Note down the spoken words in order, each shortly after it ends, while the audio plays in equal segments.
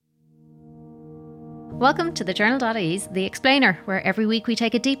Welcome to the Journal.ie's The Explainer, where every week we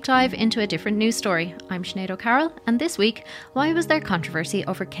take a deep dive into a different news story. I'm Sinéad O'Carroll, and this week, why was there controversy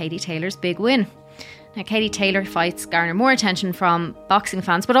over Katie Taylor's big win? Now, Katie Taylor fights garner more attention from boxing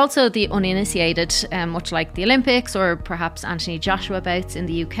fans, but also the uninitiated, much like the Olympics or perhaps Anthony Joshua bouts in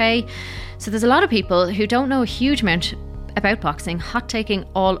the UK. So there's a lot of people who don't know a huge amount about boxing, hot-taking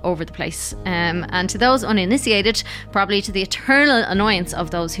all over the place. And to those uninitiated, probably to the eternal annoyance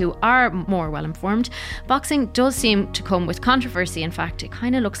of those who are more well-informed, boxing does seem to come with controversy. In fact, it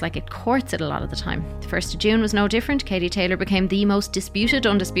kind of looks like it courts it a lot of the time. The 1st of June was no different. Katie Taylor became the most disputed,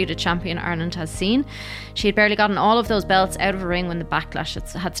 undisputed champion Ireland has seen. She had barely gotten all of those belts out of a ring when the backlash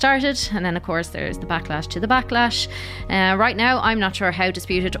had started. And then, of course, there's the backlash to the backlash. Right now, I'm not sure how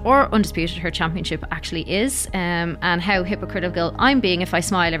disputed or undisputed her championship actually is, and how hypocritical I'm being if I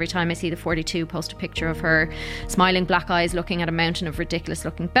smile every time I see the 42 post a picture of her smiling black eyes looking at a mountain of ridiculous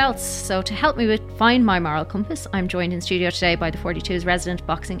looking belts. So to help me find my moral compass, I'm joined in studio today by the 42's resident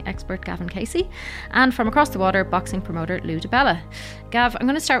boxing expert Gavin Casey, and from across the water, boxing promoter Lou DiBella. Gav, I'm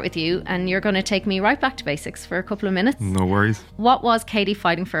going to start with you, and you're going to take me right back to basics for a couple of minutes. No worries. What was Katie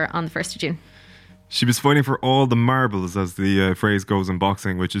fighting for on the 1st of June? She was fighting for all the marbles, as the phrase goes in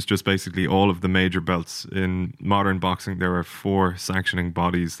boxing, which is just basically all of the major belts. In modern boxing, there are 4 sanctioning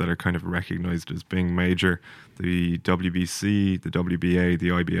bodies that are kind of recognised as being major. The WBC, the WBA, the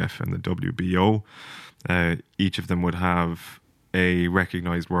IBF and the WBO. Each of them would have a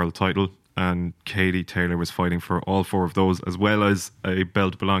recognised world title, and Katie Taylor was fighting for all 4 of those, as well as a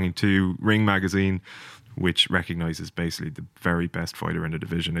belt belonging to Ring Magazine, which recognises basically the very best fighter in the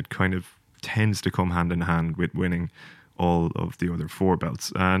division. It kind of tends to come hand in hand with winning all of the other 4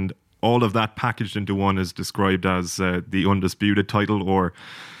 belts, and all of that packaged into one is described as the undisputed title, or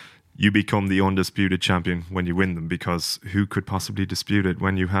you become the undisputed champion when you win them, because who could possibly dispute it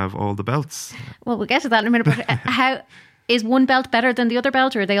when you have all the belts? Well, we'll get to that in a minute, but how is one belt better than the other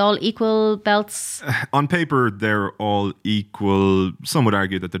belt, or are they all equal belts? On paper, they're all equal. Some would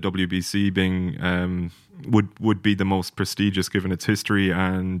argue that the WBC being would be the most prestigious given its history,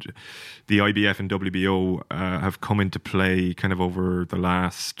 and the IBF and WBO have come into play kind of over the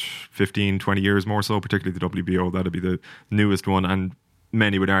last 15-20 years more so, particularly the WBO. That'll be the newest one, and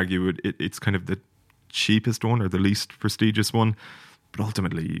many would argue it's kind of the cheapest one or the least prestigious one. But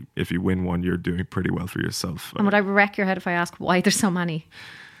ultimately, if you win one, you're doing pretty well for yourself. And would I wreck your head if I ask why there's so many?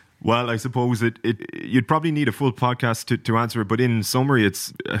 Well, I suppose you'd probably need a full podcast to answer it. But in summary,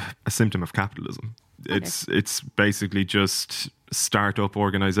 it's a symptom of capitalism. Okay. It's basically just start-up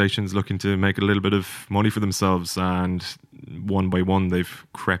organisations looking to make a little bit of money for themselves, and one by one they've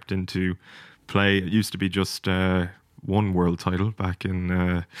crept into play. It used to be just one world title back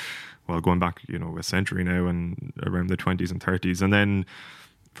in going back, a century now, and around the 20s and 30s. And then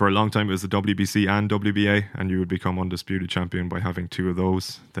for a long time it was the WBC and WBA, and you would become undisputed champion by having 2 of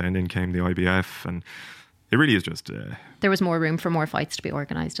those. Then in came the IBF, and it really is just... there was more room for more fights to be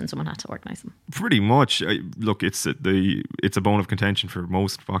organised, and someone had to organise them. Pretty much. Look, it's a bone of contention for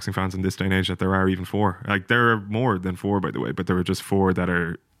most boxing fans in this day and age that there are even 4. Like, there are more than 4, by the way, but there are just 4 that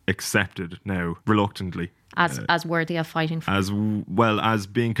are accepted now, reluctantly. As worthy of fighting for. As well as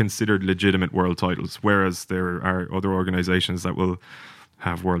being considered legitimate world titles, whereas there are other organisations that will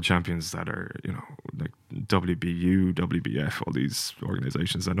have world champions that are, like WBU, WBF, all these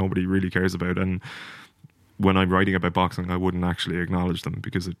organisations that nobody really cares about. And when I'm writing about boxing, I wouldn't actually acknowledge them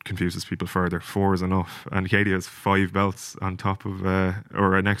because it confuses people further. 4 is enough. And Katie has 5 belts on top of,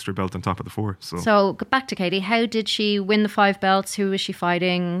 or an extra belt on top of the 4. So back to Katie. How did she win the 5 belts? Who was she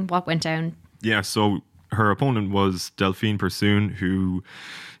fighting? What went down? Yeah, so her opponent was Delphine Persoon, who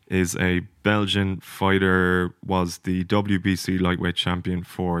is a Belgian fighter, was the WBC lightweight champion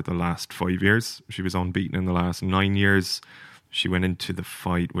for the last 5 years. She was unbeaten in the last 9 years. She went into the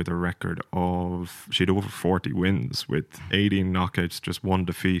fight with a record of, she had over 40 wins with 18 knockouts, just 1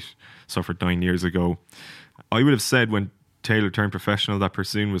 defeat, suffered 9 years ago. I would have said when Taylor turned professional that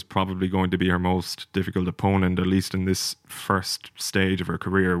Persoon was probably going to be her most difficult opponent, at least in this first stage of her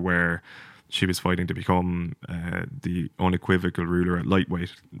career, where she was fighting to become the unequivocal ruler at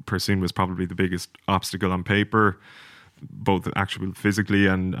lightweight. Persoon was probably the biggest obstacle on paper, both actually physically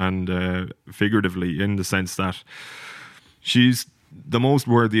and figuratively, in the sense that she's the most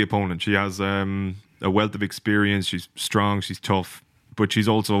worthy opponent. She has a wealth of experience. She's strong. She's tough. but she's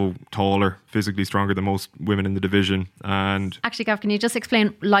also taller, physically stronger than most women in the division. And actually, Gav, can you just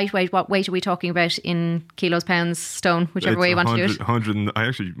explain lightweight? What weight are we talking about in kilos, pounds, stone, whichever way you want to do it?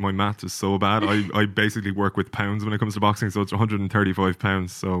 100. My math is so bad. I basically work with pounds when it comes to boxing, so it's 135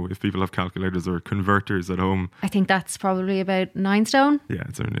 pounds. So if people have calculators or converters at home, I think that's probably about 9 stone. Yeah,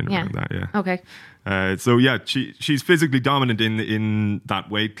 it's around that. Yeah. Okay. So yeah, she's physically dominant in that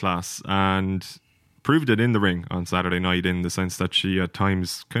weight class, and proved it in the ring on Saturday night, in the sense that she at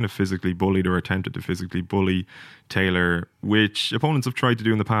times kind of physically bullied or attempted to physically bully Taylor, which opponents have tried to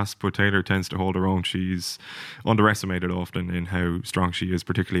do in the past, but Taylor tends to hold her own. She's underestimated often in how strong she is,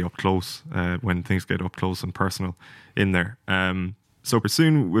 particularly up close, when things get up close and personal in there. So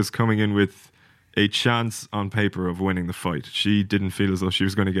Pursoon was coming in with a chance on paper of winning the fight. She didn't feel as though she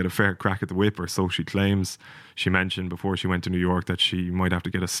was going to get a fair crack at the whip, or so she claims. She mentioned before she went to New York that she might have to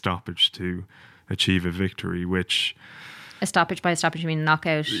get a stoppage to achieve a victory, which... A stoppage, by a stoppage you mean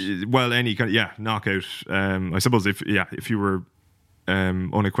knockout? Well, any kind of, knockout. I suppose if you were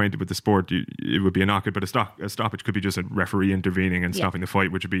unacquainted with the sport, it would be a knockout, but a stoppage could be just a referee intervening and stopping the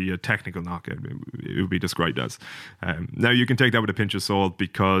fight, which would be a technical knockout, it would be described as. Now, you can take that with a pinch of salt,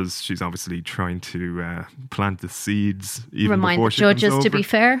 because she's obviously trying to plant the seeds even Remind before the she comes judges, over. to be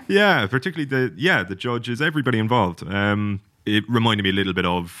fair. Yeah, particularly the judges, everybody involved. It reminded me a little bit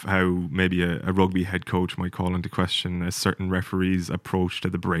of how maybe a rugby head coach might call into question a certain referee's approach to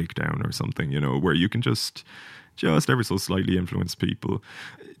the breakdown or something, where you can just ever so slightly influence people.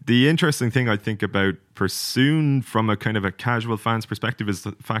 The interesting thing I think about Pursoon from a kind of a casual fan's perspective is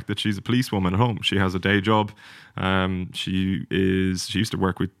the fact that she's a policewoman at home. She has a day job. She used to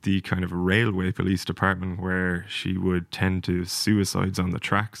work with the kind of railway police department, where she would tend to suicides on the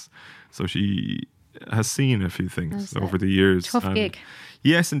tracks. So she has seen a few things over the years. Tough gig.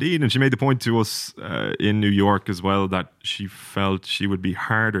 Yes, indeed. And she made the point to us in New York as well that she felt she would be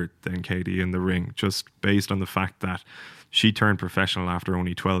harder than Katie in the ring, just based on the fact that she turned professional after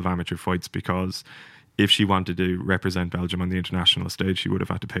only 12 amateur fights, because if she wanted to represent Belgium on the international stage, she would have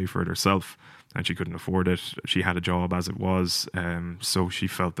had to pay for it herself, and she couldn't afford it. She had a job as it was, so she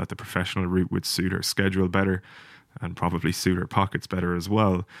felt that the professional route would suit her schedule better and probably suit her pockets better as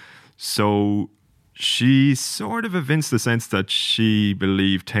well. So she sort of evinced the sense that she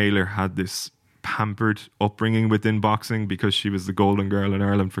believed Taylor had this pampered upbringing within boxing, because she was the golden girl in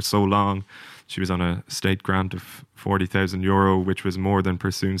Ireland for so long. She was on a state grant of €40,000, which was more than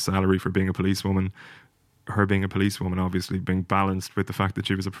Pursoon's salary for being a policewoman. Her being a policewoman obviously being balanced with the fact that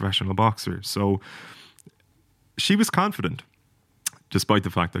she was a professional boxer. So she was confident, despite the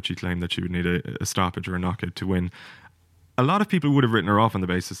fact that she claimed that she would need a stoppage or a knockout to win. A lot of people would have written her off on the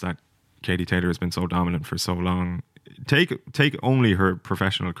basis that Katie Taylor has been so dominant for so long. Take only her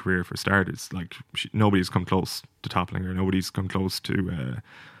professional career for starters. Like, nobody's come close to toppling her. Nobody's come close to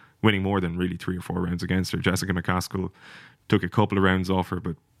winning more than really 3 or 4 rounds against her. Jessica McCaskill took a couple of rounds off her,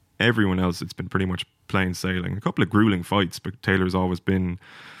 but everyone else, it's been pretty much plain sailing. A couple of grueling fights, but Taylor's always been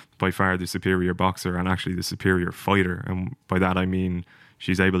by far the superior boxer and actually the superior fighter. And by that I mean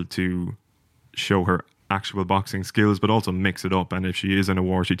she's able to show her actual boxing skills, but also mix it up. And if she is in a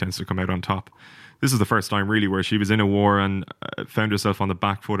war, she tends to come out on top. This is the first time really where she was in a war and found herself on the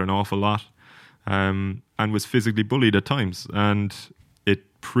back foot an awful lot, and was physically bullied at times. And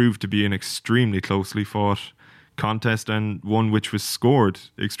it proved to be an extremely closely fought contest, and one which was scored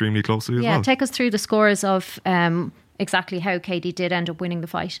extremely closely as well. Yeah, take us through the scores of exactly how Katie did end up winning the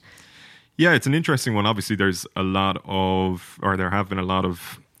fight. Yeah, it's an interesting one. Obviously, there have been a lot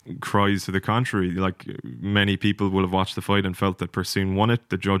of cries to the contrary. Like, many people will have watched the fight and felt that Pursoon won it.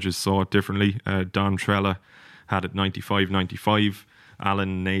 The judges saw it differently. Don Trella had it 95-95.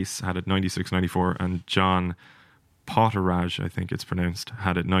 Alan Nace had it 96-94. And John Potteraj, I think it's pronounced,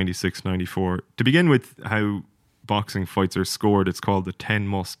 had it 96-94. To begin with, how boxing fights are scored, it's called the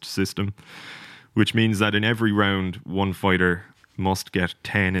 10-must system, which means that in every round, one fighter must get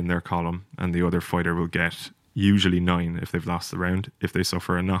 10 in their column, and the other fighter will get usually 9 if they've lost the round. If they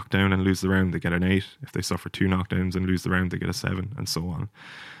suffer a knockdown and lose the round, they get an 8. If they suffer 2 knockdowns and lose the round, they get a 7, and so on.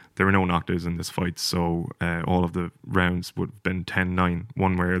 There were no knockdowns in this fight, so all of the rounds would have been 10-9,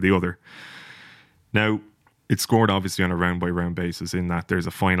 one way or the other. Now, it's scored obviously on a round-by-round basis, in that there's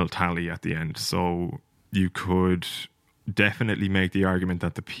a final tally at the end. So you could definitely make the argument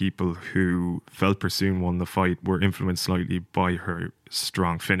that the people who felt Pursoon won the fight were influenced slightly by her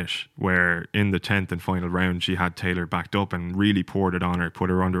strong finish, where in the 10th and final round she had Taylor backed up and really poured it on her, put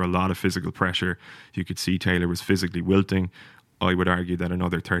her under a lot of physical pressure. You could see Taylor was physically wilting. I would argue that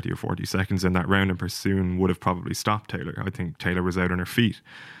another 30 or 40 seconds in that round and Pursoon would have probably stopped Taylor. I think Taylor was out on her feet.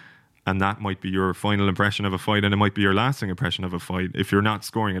 And that might be your final impression of a fight, and it might be your lasting impression of a fight. If you're not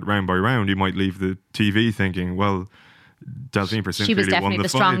scoring it round by round, you might leave the TV thinking, well, Delphine Persoon she was clearly won definitely the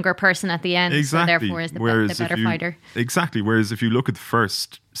fight. stronger person at the end, Exactly. so therefore is the better fighter. Exactly. Whereas if you look at the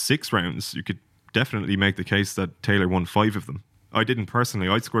first 6 rounds, you could definitely make the case that Taylor won 5 of them. I didn't personally.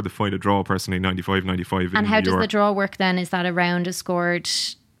 I scored the fight a draw personally, 95-95 And how does the draw work then? Is that a round is scored?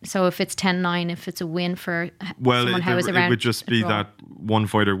 So if it's 10-9, if it's a win for someone who is around, it would just be that one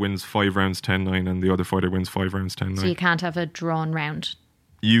fighter wins 5 rounds 10-9 and the other fighter wins 5 rounds 10-9. So you can't have a drawn round.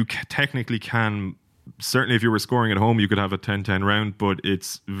 You technically can. Certainly if you were scoring at home, you could have a 10-10 round, but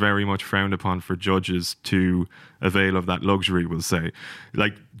it's very much frowned upon for judges to avail of that luxury, we'll say.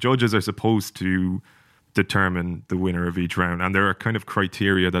 Like, judges are supposed to determine the winner of each round, and there are kind of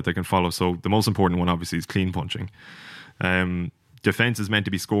criteria that they can follow. So the most important one obviously is clean punching. Defense is meant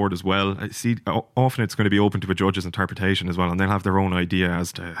to be scored as well. I see often it's going to be open to a judge's interpretation as well, and they'll have their own idea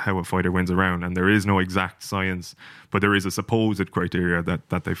as to how a fighter wins a round, and there is no exact science, but there is a supposed criteria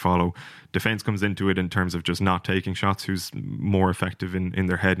that they follow. Defense comes into it in terms of just not taking shots, who's more effective in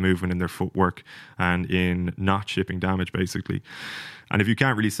their head movement, in their footwork, and in not shipping damage, basically. And if you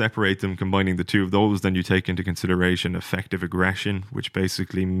can't really separate them, combining the two of those, then you take into consideration effective aggression, which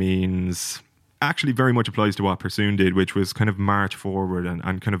basically means... actually very much applies to what Persoon did, which was kind of march forward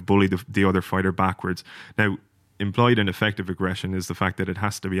and kind of bully the other fighter backwards. Now, implied in effective aggression is the fact that it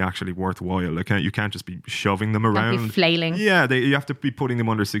has to be actually worthwhile. You can't just be shoving them around. Can't be flailing. Yeah, you have to be putting them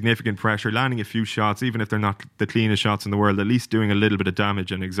under significant pressure, landing a few shots, even if they're not the cleanest shots in the world, at least doing a little bit of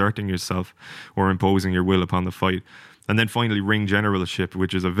damage and exerting yourself or imposing your will upon the fight. And then finally, ring generalship,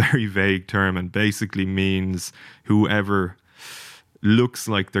 which is a very vague term and basically means whoever looks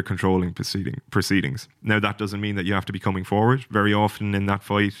like they're controlling proceedings. Now, that doesn't mean that you have to be coming forward. Very often in that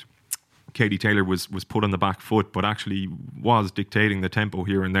fight, Katie Taylor was put on the back foot, but actually was dictating the tempo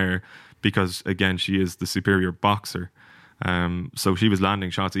here and there because, again, she is the superior boxer. So she was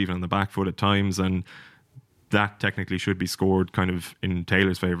landing shots even on the back foot at times, and that technically should be scored kind of in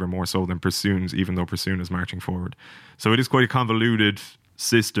Taylor's favour more so than Persoon's, even though Persoon is marching forward. So it is quite a convoluted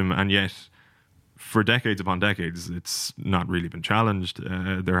system, and yet for decades upon decades, it's not really been challenged.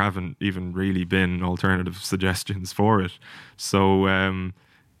 There haven't even really been alternative suggestions for it. So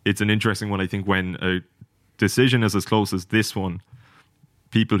it's an interesting one, I think, when a decision is as close as this one,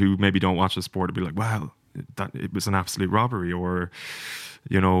 people who maybe don't watch the sport will be like, wow, it was an absolute robbery, or,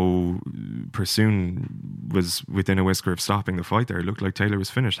 you know, Persoon was within a whisker of stopping the fight there. It looked like Taylor was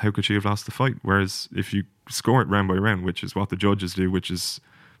finished. How could she have lost the fight? Whereas if you score it round by round, which is what the judges do, which is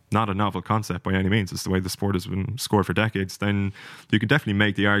not a novel concept by any means, it's the way the sport has been scored for decades, then you can definitely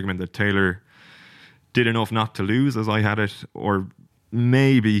make the argument that Taylor did enough not to lose, as I had it, or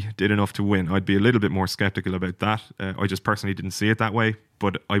maybe did enough to win. I'd be a little bit more sceptical about that. I just personally didn't see it that way,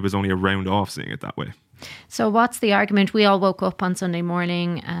 but I was only a round off seeing it that way. So what's the argument? We all woke up on Sunday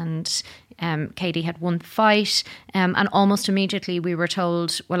morning and Katie had won the fight, and almost immediately we were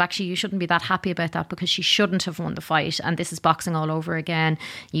told, well, actually you shouldn't be that happy about that because she shouldn't have won the fight, and this is boxing all over again.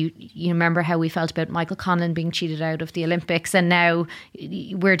 You remember how we felt about Michael Conlan being cheated out of the Olympics, and now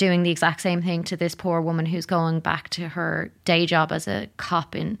we're doing the exact same thing to this poor woman who's going back to her day job as a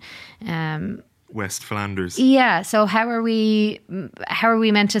cop in West Flanders. Yeah, so how are we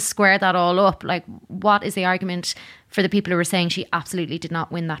meant to square that all up? Like, what is the argument for the people who are saying she absolutely did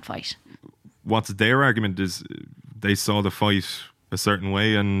not win that fight? What's their argument is they saw the fight a certain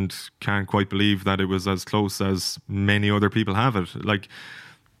way and can't quite believe that it was as close as many other people have it. Like,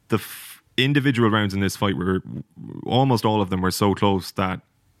 the individual rounds in this fight were, almost all of them were so close that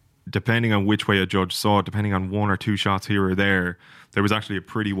depending on which way a judge saw it, depending on one or two shots here or there was actually a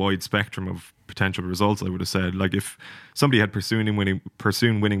pretty wide spectrum of potential results, I would have said. Like, if somebody had Persoon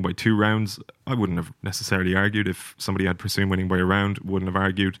winning by 2 rounds, I wouldn't have necessarily argued. If somebody had Persoon winning by a round, wouldn't have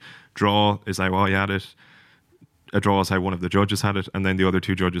argued. Draw is how I had it. A draw is how one of the judges had it, and then the other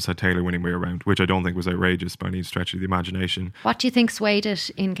 2 judges had Taylor winning by a round, which I don't think was outrageous by any stretch of the imagination. What do you think swayed it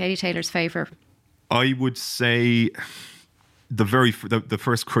in Katie Taylor's favour? I would say the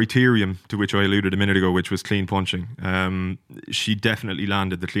first criterion to which I alluded a minute ago, which was clean punching. She definitely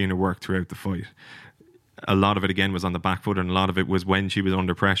landed the cleaner work throughout the fight. A lot of it, again, was on the back foot, and a lot of it was when she was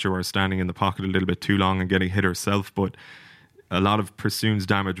under pressure or standing in the pocket a little bit too long and getting hit herself. But a lot of Persoon's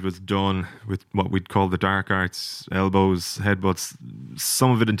damage was done with what we'd call the dark arts, elbows, headbutts,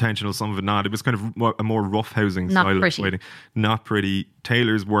 some of it intentional, some of it not. It was kind of a more roughhousing style of fighting. Not pretty.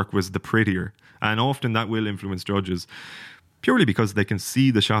 Taylor's work was the prettier, and often that will influence judges, purely because they can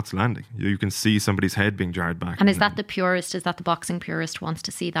see the shots landing. You can see somebody's head being jarred back. And is that the purist? Is that the boxing purist wants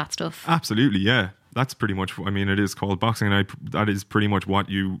to see that stuff? Absolutely, yeah. that's pretty much, I mean, it is called boxing, and that is pretty much what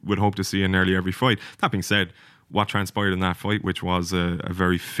you would hope to see in nearly every fight. That being said, what transpired in that fight, which was a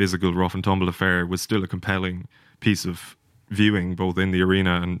very physical, rough and tumble affair, was still a compelling piece of viewing, both in the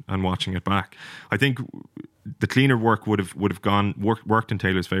arena and watching it back. I think the cleaner work would have worked in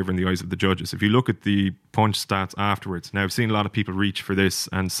Taylor's favour in the eyes of the judges. If you look at the punch stats afterwards, now I've seen a lot of people reach for this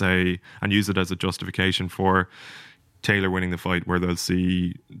and use it as a justification for Taylor winning the fight, where they'll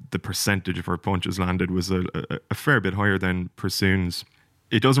see the percentage of her punches landed was a fair bit higher than Pursoon's.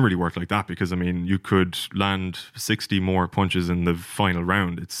 It doesn't really work like that, because, I mean, you could land 60 more punches in the final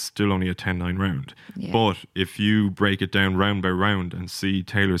round. It's still only a 10-9 round. Yeah. But if you break it down round by round and see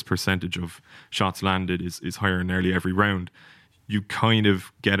Taylor's percentage of shots landed is higher in nearly every round, you kind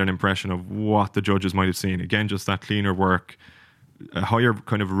of get an impression of what the judges might have seen. Again, just that cleaner work, a higher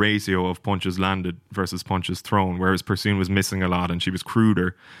kind of ratio of punches landed versus punches thrown, whereas Pursoon was missing a lot and she was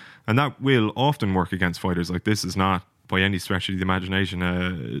cruder. And that will often work against fighters. Like, this is not, by any stretch of the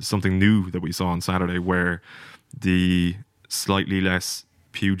imagination, something new that we saw on Saturday, where the slightly less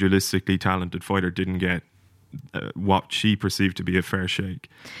pugilistically talented fighter didn't get what she perceived to be a fair shake.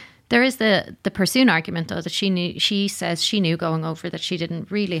 There is the Pursoon argument, though, that she says she knew going over that she didn't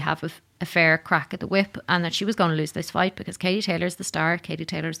really have a fair crack at the whip, and that she was going to lose this fight because Katie Taylor's the star. Katie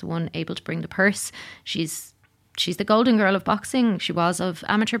Taylor's the one able to bring the purse. She's the golden girl of boxing. She was of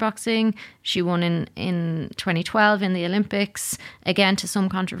amateur boxing. She won in 2012 in the Olympics, again to some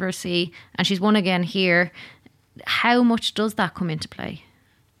controversy, and she's won again here. How much does that come into play?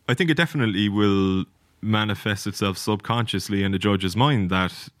 I think it definitely will manifest itself subconsciously in the judge's mind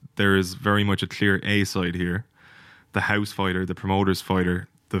that there is very much a clear A side here. The house fighter, the promoter's fighter,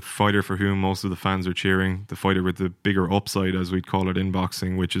 the fighter for whom most of the fans are cheering, the fighter with the bigger upside, as we'd call it in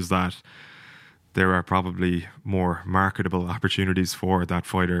boxing, which is that there are probably more marketable opportunities for that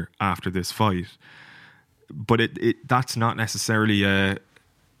fighter after this fight. But that's not necessarily an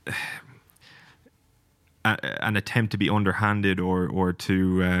attempt to be underhanded or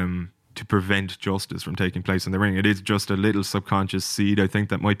to prevent justice from taking place in the ring. It is just a little subconscious seed, I think,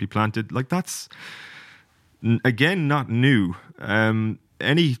 that might be planted. Like, that's, again, not new.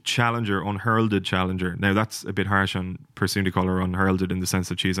 Any challenger, unheralded challenger, now that's a bit harsh on Pursoon to call her unheralded, in the sense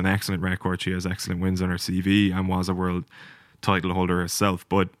that she has an excellent record, she has excellent wins on her CV and was a world title holder herself,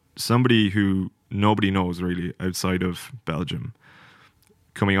 but somebody who nobody knows really outside of Belgium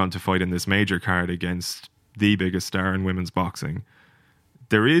coming on to fight in this major card against the biggest star in women's boxing,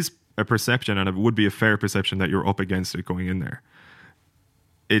 there is a perception, and it would be a fair perception, that you're up against it going in there.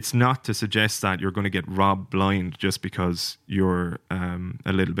 It's not to suggest that you're going to get robbed blind just because you're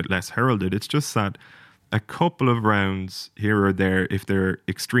a little bit less heralded. It's just that a couple of rounds here or there, if they're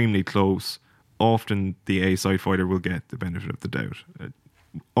extremely close, often the A-side fighter will get the benefit of the doubt.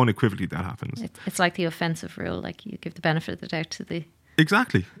 Unequivocally, that happens. It's like the offensive rule, like you give the benefit of the doubt to the...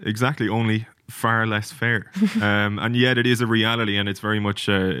 Exactly. Only far less fair. And yet it is a reality, and it's very much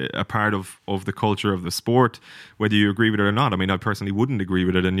a part of the culture of the sport, whether you agree with it or not. I mean, I personally wouldn't agree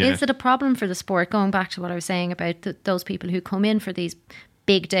with it. And yet, is it a problem for the sport, going back to what I was saying about those people who come in for these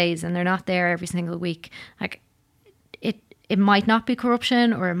big days and they're not there every single week? Like, it might not be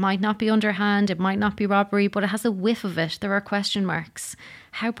corruption, or it might not be underhand, it might not be robbery, but it has a whiff of it. There are question marks.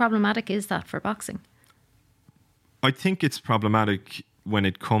 How problematic is that for boxing? I think it's problematic when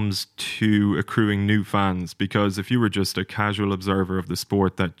it comes to accruing new fans, because if you were just a casual observer of the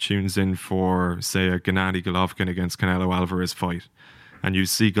sport that tunes in for, say, a Gennady Golovkin against Canelo Alvarez fight, and you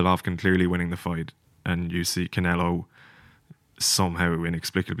see Golovkin clearly winning the fight, and you see Canelo somehow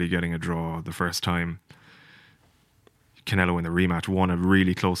inexplicably getting a draw the first time, Canelo in the rematch won a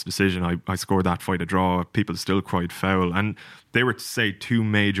really close decision. I scored that fight a draw. People still cried foul. And they were, say, two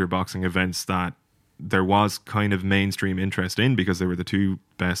major boxing events that there was kind of mainstream interest in, because they were the two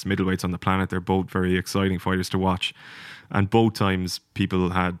best middleweights on the planet. They're both very exciting fighters to watch. And both times people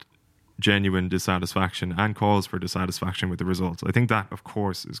had genuine dissatisfaction and cause for dissatisfaction with the results. I think that, of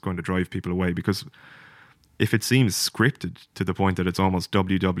course, is going to drive people away, because if it seems scripted to the point that it's almost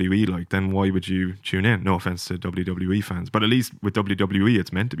WWE-like, then why would you tune in? No offense to WWE fans, but at least with WWE,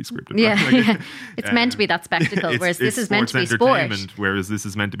 it's meant to be scripted. Yeah, right? Like, it's meant to be that spectacle, whereas this is meant to be sport. Whereas this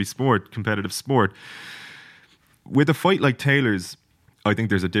is meant to be sport, competitive sport. With a fight like Taylor's, I think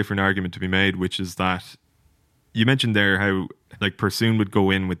there's a different argument to be made, which is that you mentioned there how, like, Pursoon would go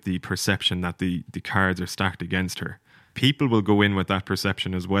in with the perception that the cards are stacked against her. People will go in with that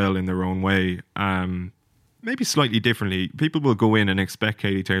perception as well in their own way. Maybe slightly differently. People will go in and expect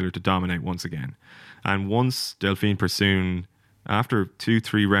Katie Taylor to dominate once again. And once Delphine Pursoon, after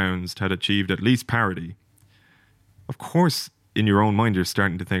 2-3 rounds, had achieved at least parity, of course in your own mind, you're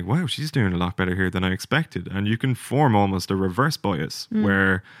starting to think, wow, she's doing a lot better here than I expected. And you can form almost a reverse bias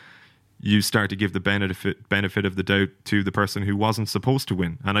where you start to give the benefit of the doubt to the person who wasn't supposed to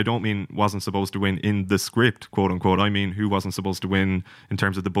win. And I don't mean wasn't supposed to win in the script, quote unquote. I mean who wasn't supposed to win in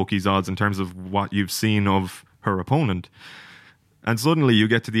terms of the bookies' odds, in terms of what you've seen of her opponent. And suddenly you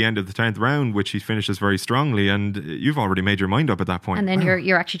get to the end of the 10th round, which he finishes very strongly, and you've already made your mind up at that point. And then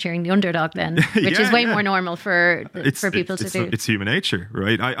you're actually cheering the underdog then, which is way more normal for people to do. It's human nature,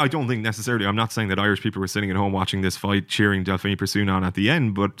 right? I don't think necessarily, I'm not saying that Irish people were sitting at home watching this fight, cheering Delphine Persoon on at the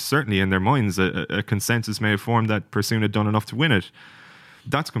end, but certainly in their minds, a consensus may have formed that Persoon had done enough to win it.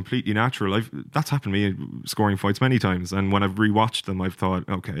 That's completely natural. That's happened to me scoring fights many times, and when I've rewatched them, I've thought,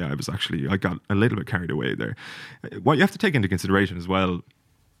 okay, I got a little bit carried away there. What you have to take into consideration as well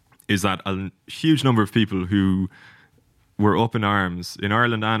is that a huge number of people who were up in arms in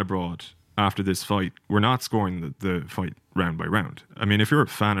Ireland and abroad after this fight were not scoring the fight round by round. I mean, if you're a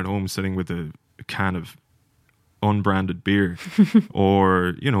fan at home sitting with a can of unbranded beer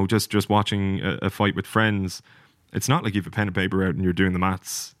or, just watching a fight with friends, it's not like you have a pen and paper out and you're doing the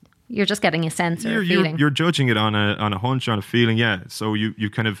maths. You're just getting a sense or a feeling. You're judging it on a hunch, on a feeling, yeah. So you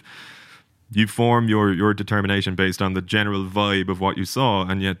form your determination based on the general vibe of what you saw,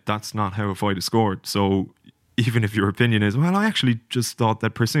 and yet that's not how a fight is scored. So even if your opinion is, well, I actually just thought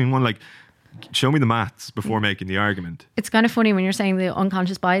that Persoon won, like, show me the maths before making the argument. It's kind of funny when you're saying the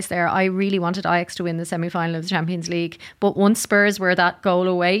unconscious bias there. I really wanted Ajax to win the semi-final of the Champions League, but once Spurs were that goal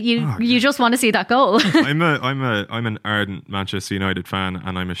away, you just want to see that goal. I'm an ardent Manchester United fan,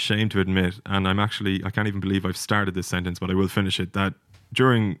 and I'm ashamed to admit, and I can't even believe I've started this sentence, but I will finish it, that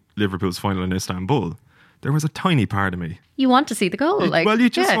during Liverpool's final in Istanbul, there was a tiny part of me. You want to see the goal. You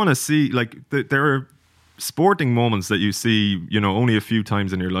just want to see, like, there are sporting moments that you see, only a few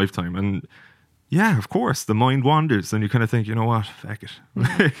times in your lifetime, and yeah, of course, the mind wanders and you kind of think, you know what, feck it.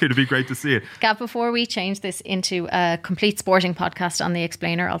 It'd be great to see it. Gav, before we change this into a complete sporting podcast on The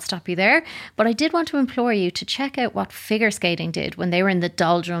Explainer, I'll stop you there. But I did want to implore you to check out what figure skating did when they were in the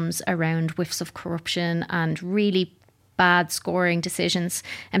doldrums around whiffs of corruption and really bad scoring decisions.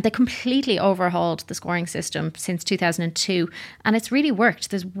 And they completely overhauled the scoring system since 2002. And it's really worked.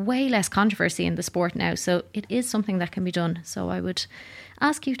 There's way less controversy in the sport now. So it is something that can be done. So I would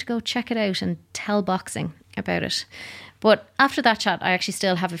ask you to go check it out and tell boxing about it. But after that chat, I actually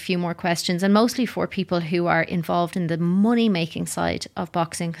still have a few more questions, and mostly for people who are involved in the money-making side of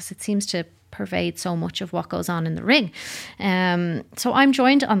boxing, because it seems to pervade so much of what goes on in the ring. So I'm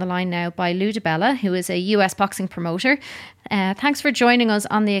joined on the line now by Lou DiBella, who is a US boxing promoter. Thanks for joining us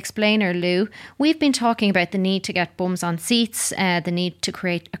on The Explainer, Lou. We've been talking about the need to get bums on seats, the need to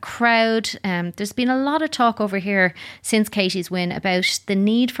create a crowd. There's been a lot of talk over here since Katie's win about the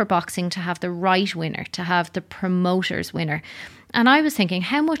need for boxing to have the right winner, to have the promoter's winner. And I was thinking,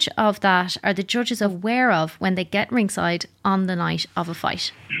 how much of that are the judges aware of when they get ringside on the night of a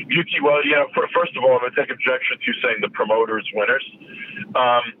fight? Well, first of all, I'm going to take objection to saying the promoter's winners.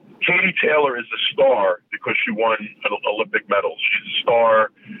 Katie Taylor is a star because she won an Olympic medal. She's a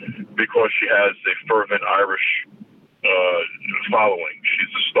star because she has a fervent Irish following.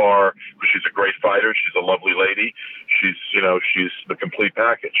 She's a star because she's a great fighter. She's a lovely lady. She's the complete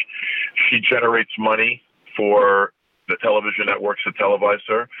package. She generates money for the television networks that televise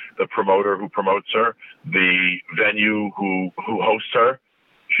her, the promoter who promotes her, the venue who hosts her.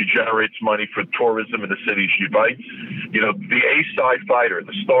 She generates money for tourism in the city she fights. The A-side fighter,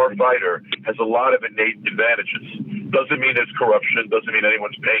 the star fighter, has a lot of innate advantages. Doesn't mean there's corruption, doesn't mean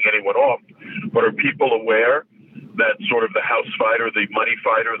anyone's paying anyone off, but are people aware that sort of the house fighter, the money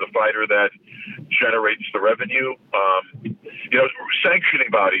fighter, the fighter that generates the revenue, sanctioning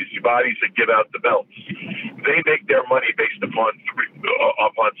bodies that give out the belts, they make their money based upon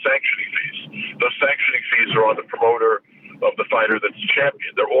sanctioning fees. Those sanctioning fees are on the promoter of the fighter that's the champion.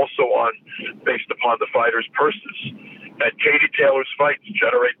 They're also based upon the fighter's purses. And Katie Taylor's fights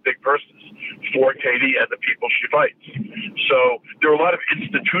generate big purses for Katie and the people she fights. So there are a lot of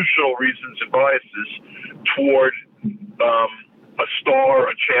institutional reasons and biases toward a star,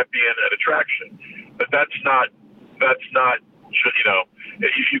 a champion, an attraction. But that's not.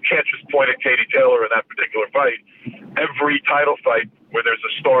 You can't just point at Katie Taylor in that particular fight. Every title fight where there's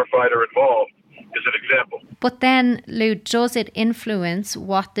a star fighter involved is an example. But then, Lou, does it influence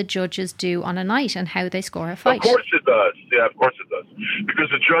what the judges do on a night and how they score a fight? Of course it does. Yeah, of course it does. Because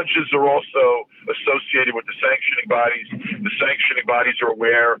the judges are also associated with the sanctioning bodies. The sanctioning bodies are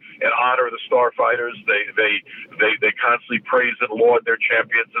aware and honor the star fighters. They constantly praise and laud their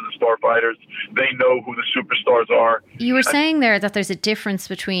champions and the star fighters. They know who the superstars are. You were saying there that there's a difference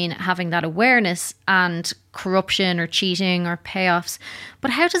between having that awareness and corruption or cheating or payoffs.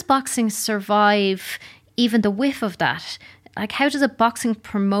 But how does boxing survive even the whiff of that? Like, how does a boxing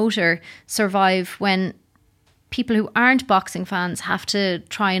promoter survive when people who aren't boxing fans have to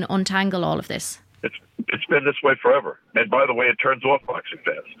try and untangle all of this? It's been this way forever. And by the way, it turns off boxing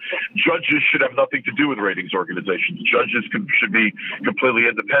fans. Judges should have nothing to do with ratings organizations. Judges should be completely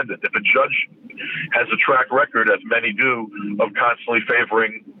independent. If a judge has a track record, as many do, of constantly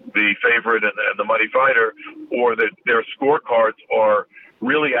favoring the favorite and the money fighter, or that their scorecards are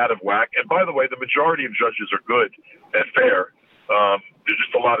really out of whack. And by the way, the majority of judges are good and fair. There's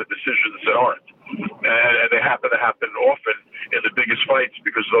just a lot of decisions that aren't. And they happen to happen often in the biggest fights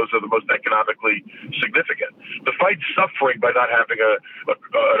because those are the most economically significant. The fight's suffering by not having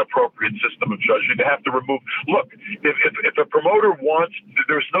an appropriate system of judging. They have to remove. Look, if a promoter wants,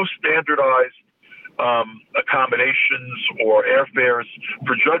 there's no standardized accommodations or airfares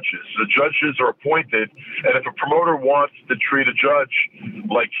for judges. The judges are appointed, and if a promoter wants to treat a judge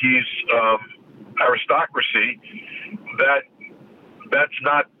like he's aristocracy, that's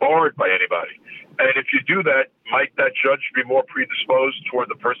not barred by anybody. And if you do that, might that judge be more predisposed toward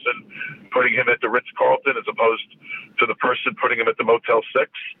the person putting him at the Ritz-Carlton as opposed to the person putting him at the Motel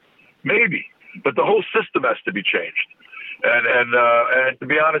 6? Maybe. But the whole system has to be changed. And to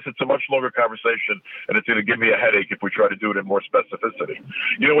be honest, it's a much longer conversation, and it's going to give me a headache if we try to do it in more specificity.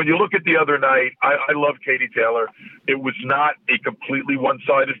 You know, when you look at the other night, I love Katie Taylor. It was not a completely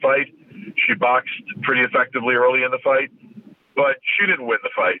one-sided fight. She boxed pretty effectively early in the fight, but she didn't win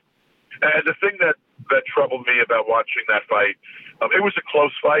the fight. And the thing that troubled me about watching that fight, it was a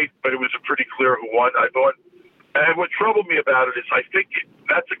close fight, but it was a pretty clear who won, I thought. And what troubled me about it is I think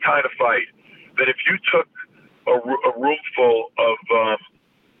that's a kind of fight that if you took a room full of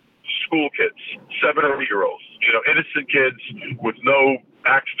school kids, 7 or 8-year-olds, innocent kids with no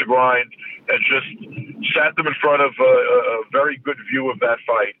axe to grind, and just sat them in front of a very good view of that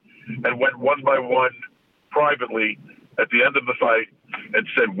fight and went one by one privately at the end of the fight and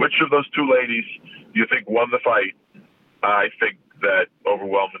said, which of those two ladies do you think won the fight? I think that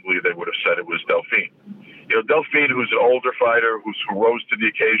overwhelmingly they would have said it was Delphine. Delphine, who's an older fighter, who rose to the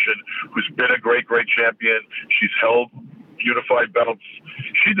occasion, who's been a great, great champion. She's held unified belts.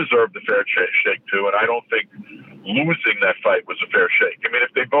 She deserved a fair shake, too, and I don't think losing that fight was a fair shake. I mean,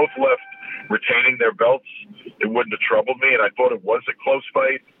 if they both left retaining their belts, it wouldn't have troubled me, and I thought it was a close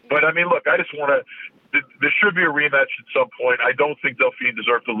fight. But, I mean, look, I just want to... There should be a rematch at some point. I don't think Delphine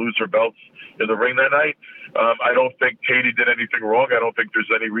deserved to lose her belts in the ring that night. I don't think Katie did anything wrong. I don't think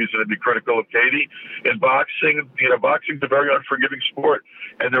there's any reason to be critical of Katie. In boxing, boxing's a very unforgiving sport,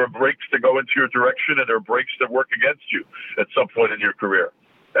 and there are breaks that go into your direction, and there are breaks that work against you at some point in your career.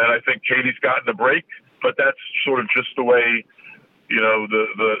 And I think Katie's gotten a break, but that's sort of just the way,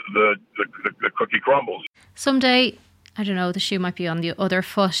 the cookie crumbles. Someday, I don't know, the shoe might be on the other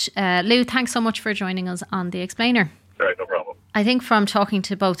foot. Lou, thanks so much for joining us on The Explainer. All right, no problem. I think from talking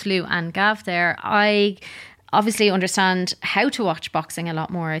to both Lou and Gav there, I obviously understand how to watch boxing a lot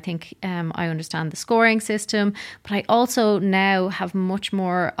more. I think I understand the scoring system, but I also now have much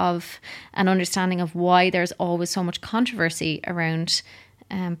more of an understanding of why there's always so much controversy around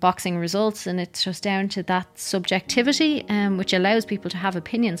boxing results, and it's just down to that subjectivity, which allows people to have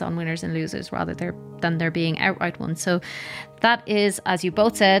opinions on winners and losers rather than there being outright ones. So that is, as you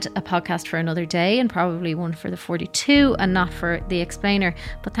both said, a podcast for another day, and probably one for the 42 and not for The Explainer.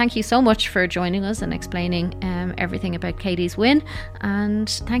 But thank you so much for joining us and explaining everything about Katie's win, and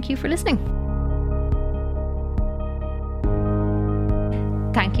thank you for listening.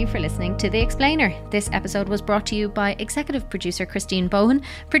 Thank you for listening to The Explainer. This episode was brought to you by executive producer Christine Bowen,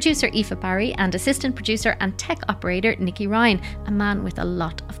 producer Aoife Barry, and assistant producer and tech operator Nikki Ryan, a man with a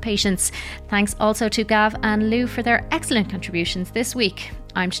lot of patience. Thanks also to Gav and Lou for their excellent contributions this week.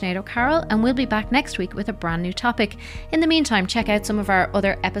 I'm Sinéad O'Carroll, and we'll be back next week with a brand new topic. In the meantime, check out some of our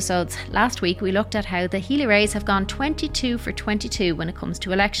other episodes. Last week, we looked at how the Healy Rays have gone 22 for 22 when it comes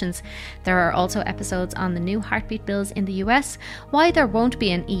to elections. There are also episodes on the new heartbeat bills in the US, why there won't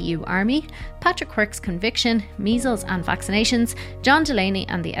be an EU army, Patrick Quirke's conviction, measles and vaccinations, John Delaney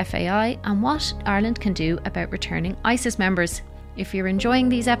and the FAI, and what Ireland can do about returning ISIS members. If you're enjoying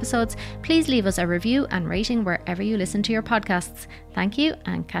these episodes, please leave us a review and rating wherever you listen to your podcasts. Thank you,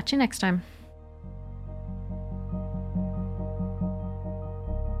 and catch you next time.